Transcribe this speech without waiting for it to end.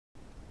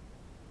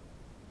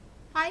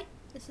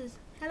This is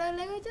Hello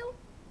Lego Dill.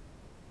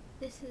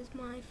 This is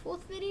my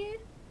 4th video,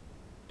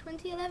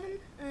 2011,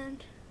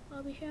 and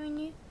I'll be showing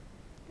you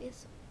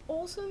this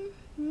awesome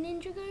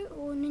Ninjago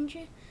or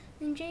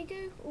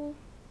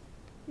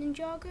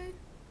Ninjago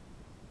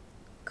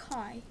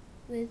Kai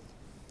with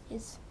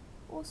his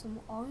awesome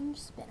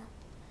orange spinner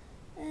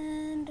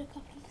and a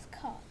couple of his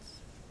cards.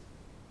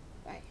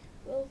 Right,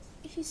 well,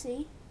 if you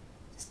see,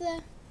 it's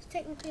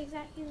technically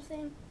exactly the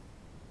same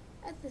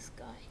as this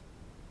guy.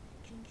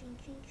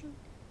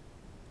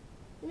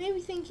 You may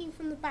be thinking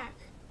from the back,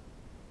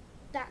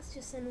 that's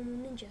just a normal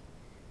ninja.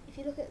 If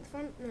you look at the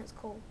front, that's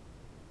coal.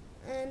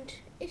 And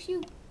if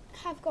you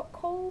have got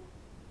coal,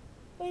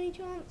 by any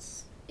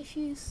chance, if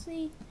you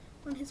see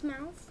on his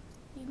mouth,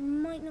 you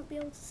might not be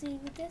able to see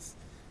with this,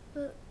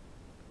 but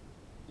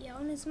yeah,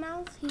 on his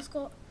mouth he's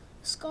got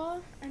a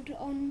scar, and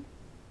on,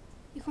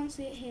 you can't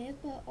see it here,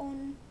 but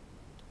on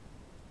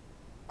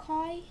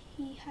Kai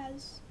he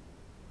has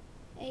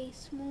a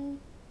small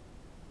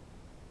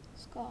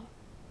scar.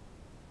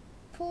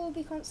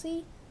 Probably can't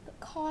see, but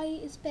Kai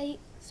is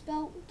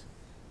spelled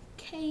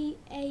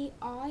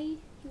K-A-I.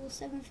 He was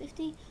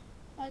 $7.50.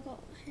 I got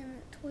him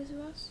at Toys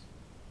R Us,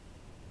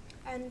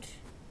 and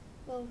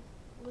well,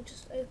 we'll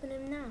just open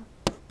him now.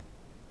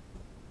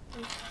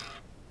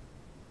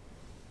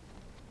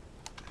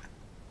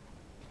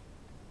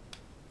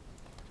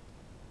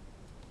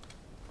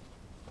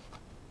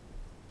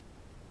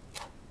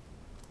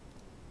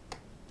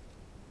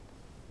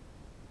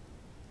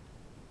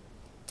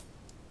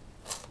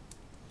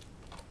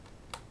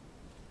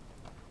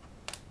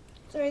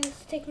 Sorry, this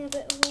is taking a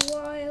bit of a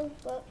while,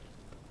 but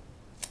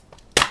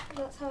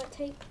that's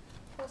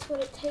what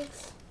it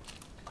takes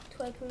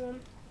to open one.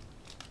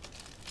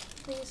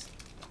 Please,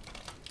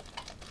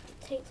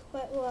 it takes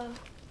quite a while.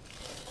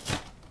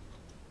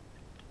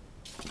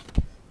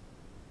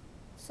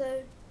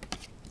 So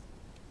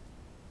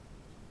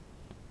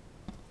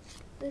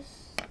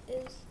this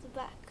is the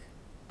back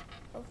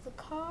of the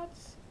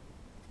cards,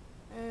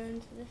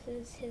 and this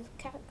is his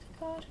character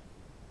card.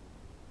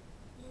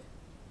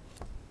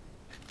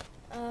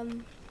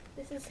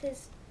 This is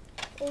his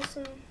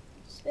awesome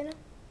spinner.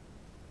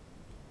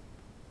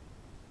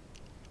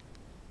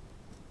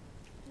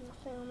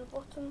 Nothing on the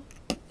bottom.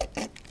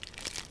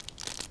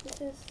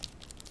 This is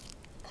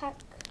the pack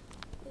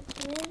with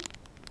him in,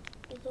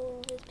 with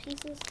all his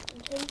pieces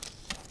and him,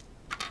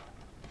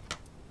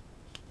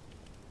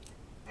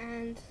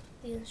 and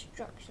the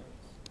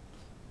instructions.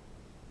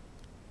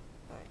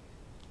 Right.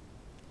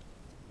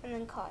 And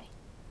then Kai.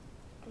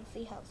 You can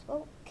see how it's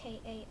spelled,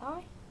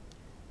 K-A-I.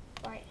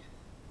 Right.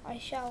 I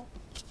shall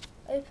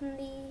open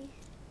the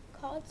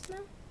cards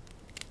now.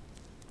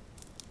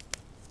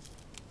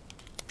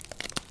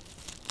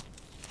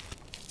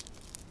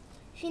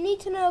 If you need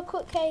to know a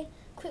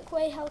quick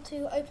way how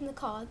to open the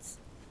cards,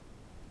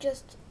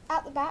 just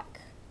at the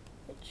back,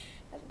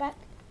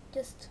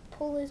 just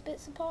pull those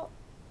bits apart.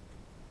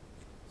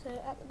 So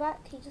at the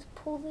back, you just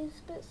pull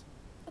these bits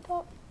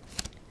apart,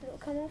 and it'll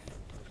come off.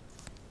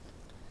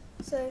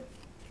 So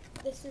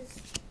this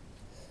is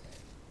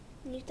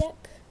new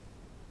deck.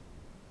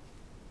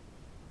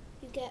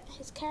 You get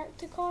his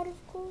character card,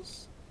 of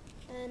course,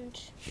 and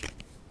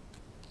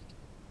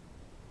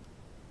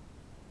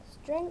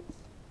strength,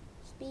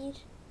 speed.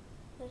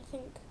 I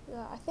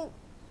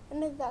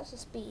know that's a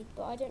speed,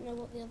 but I don't know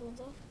what the other ones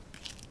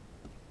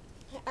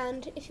are.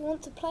 And if you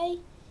want to play,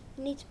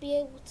 you need to be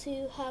able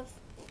to have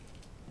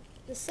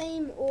the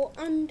same or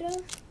under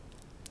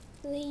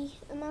the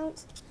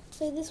amount.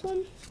 So this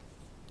one,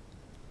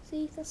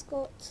 see, that's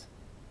got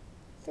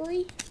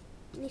 3.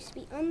 It needs to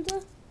be under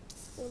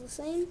or the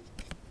same.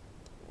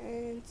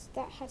 And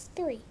that has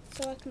 3,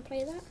 so I can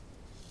play that,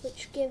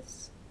 which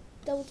gives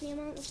double the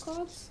amount of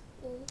cards,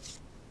 or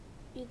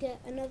you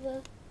get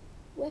another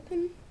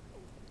weapon.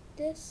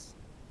 This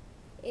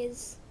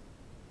is,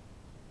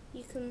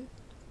 you can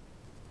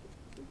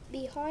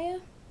be higher.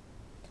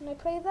 Can I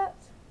play that?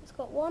 It's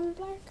got 1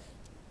 black,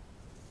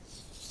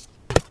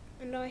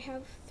 and I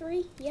have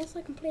 3. Yes,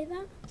 I can play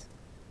that.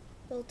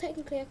 Well,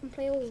 technically I can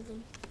play all of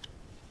them.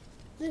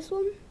 This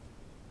one,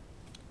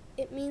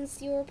 it means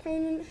your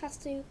opponent has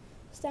to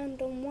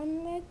stand on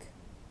 1 leg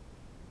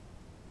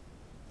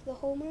for the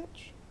whole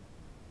match.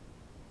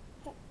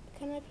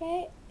 Can I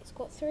play it? It's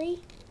got 3.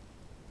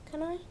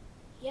 Can I?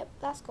 Yep,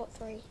 that's got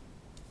 3.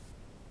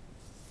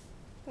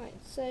 Right,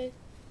 so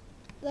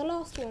the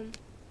last one,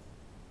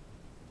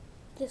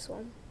 this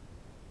one.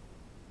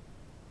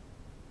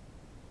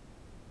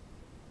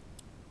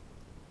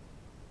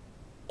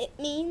 It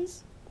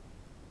means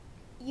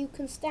you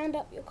can stand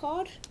up your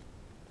card,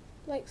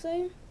 like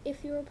so.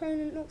 If your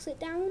opponent knocks it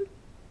down,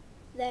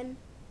 then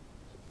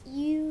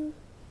you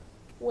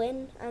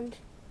win, and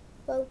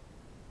well,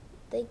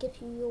 they give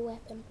you your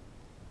weapon.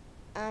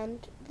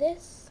 And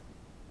this,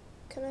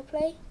 can I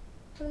play?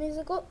 How many have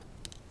I got?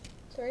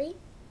 3.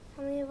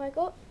 How many have I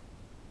got?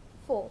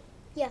 4.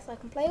 Yes, I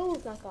can play all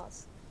of my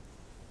cards,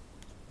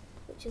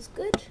 which is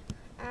good.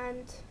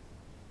 And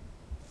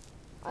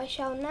I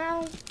shall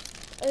now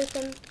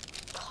open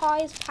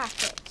Kai's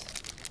packet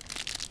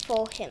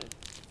for him.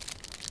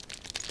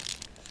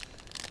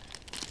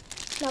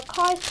 Now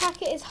Kai's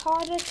packet is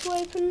harder to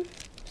open.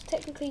 It's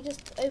technically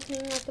just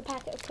opening like a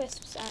packet of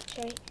crisps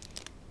actually,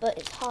 but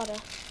it's harder.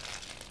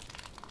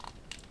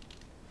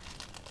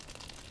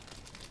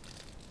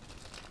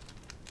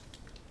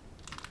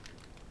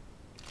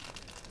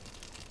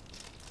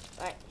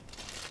 Right,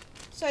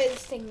 sorry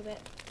this thing a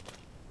bit.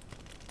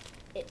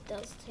 It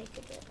does take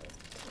a bit of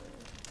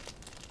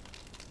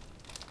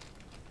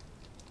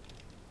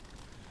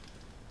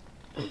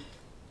time.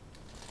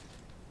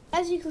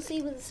 As you can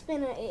see with the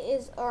spinner, it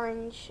is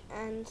orange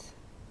and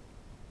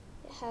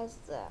it has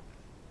that.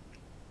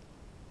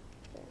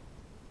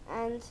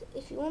 And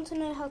if you want to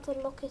know how to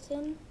lock it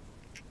in,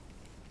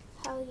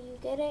 how you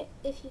get it,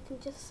 if you can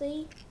just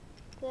see,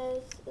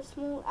 there's a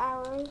small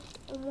arrow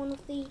on one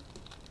of the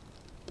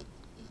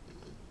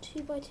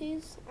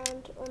 2x2s,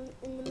 and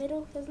in the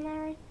middle there's an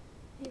arrow.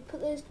 You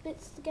put those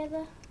bits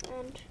together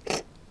and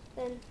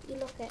then you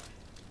lock it.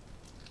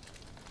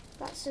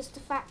 That's just a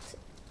fact.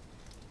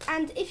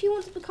 And if you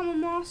want to become a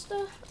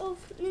master of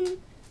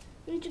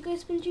Ninjago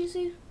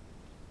Spinjitzu,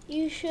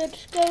 you should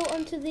go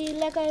onto the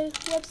Lego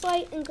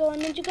website and go on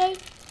Ninjago.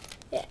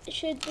 It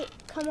should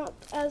come up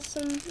as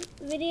some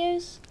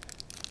videos,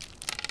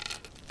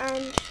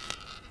 and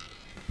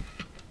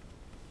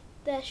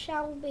there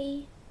shall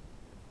be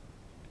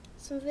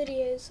some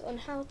videos on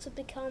how to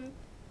become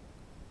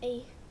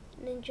a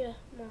ninja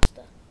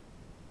master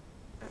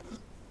at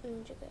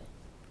Ninjago.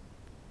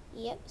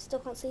 Yep, still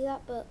can't see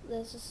that, but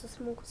there's just a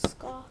small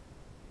scar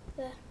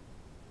there.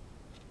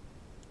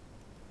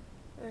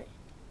 Right.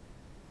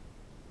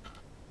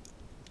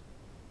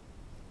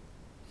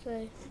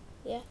 So,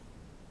 yeah,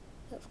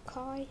 that's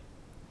Kai.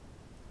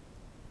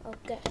 I'll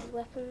get his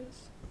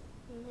weapons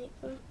and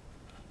make them.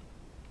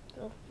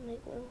 I'll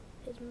make one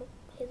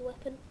his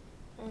weapon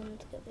and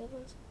get the other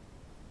ones.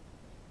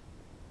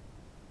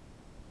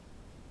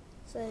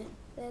 So,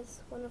 there's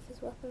one of his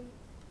weapons.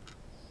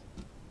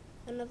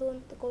 Another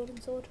one, the golden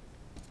sword,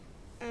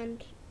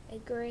 and a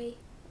grey,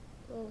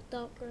 or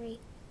dark grey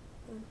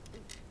one.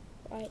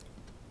 Right,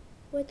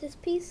 with this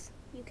piece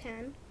you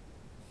can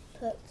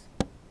put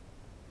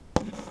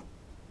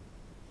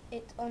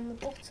it on the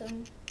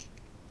bottom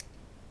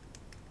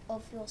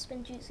of your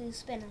Spinjitzu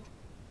spinner,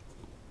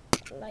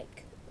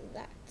 like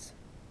that,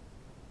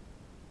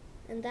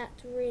 and that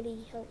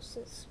really helps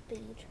its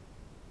speed.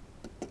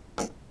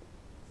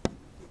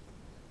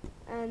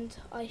 And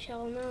I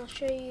shall now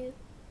show you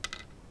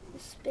the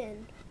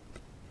spin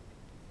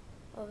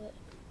of it.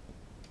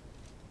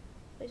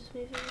 I just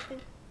move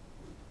everything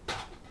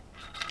out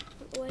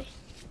the way.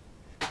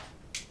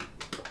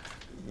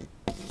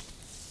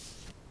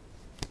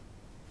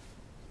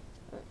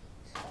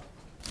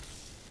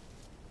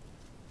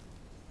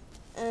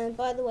 And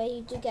by the way,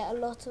 you do get a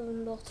lot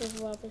of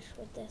rubbish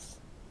with this,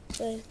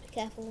 so be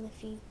careful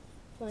if you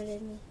find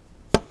any.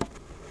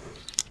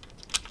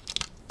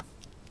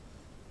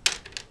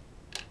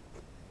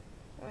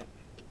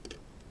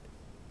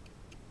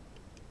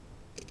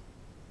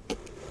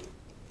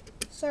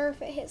 Sorry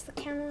if it hits the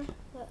camera,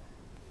 but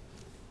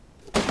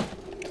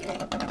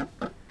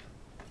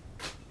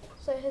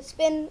so his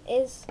spin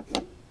is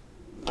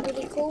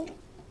really cool.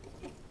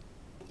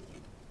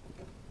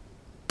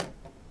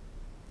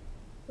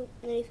 Oh,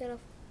 nearly fell off.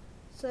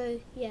 So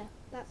yeah,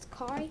 that's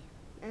Kai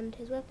and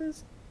his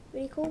weapons.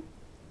 Really cool.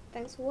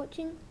 Thanks for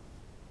watching.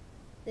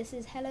 This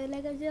is Hello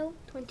LegoZill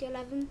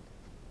 2011,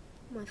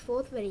 my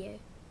 4th video.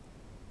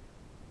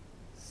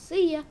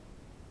 See ya.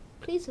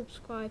 Please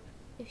subscribe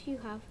if you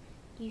have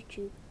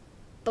YouTube.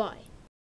 Bye.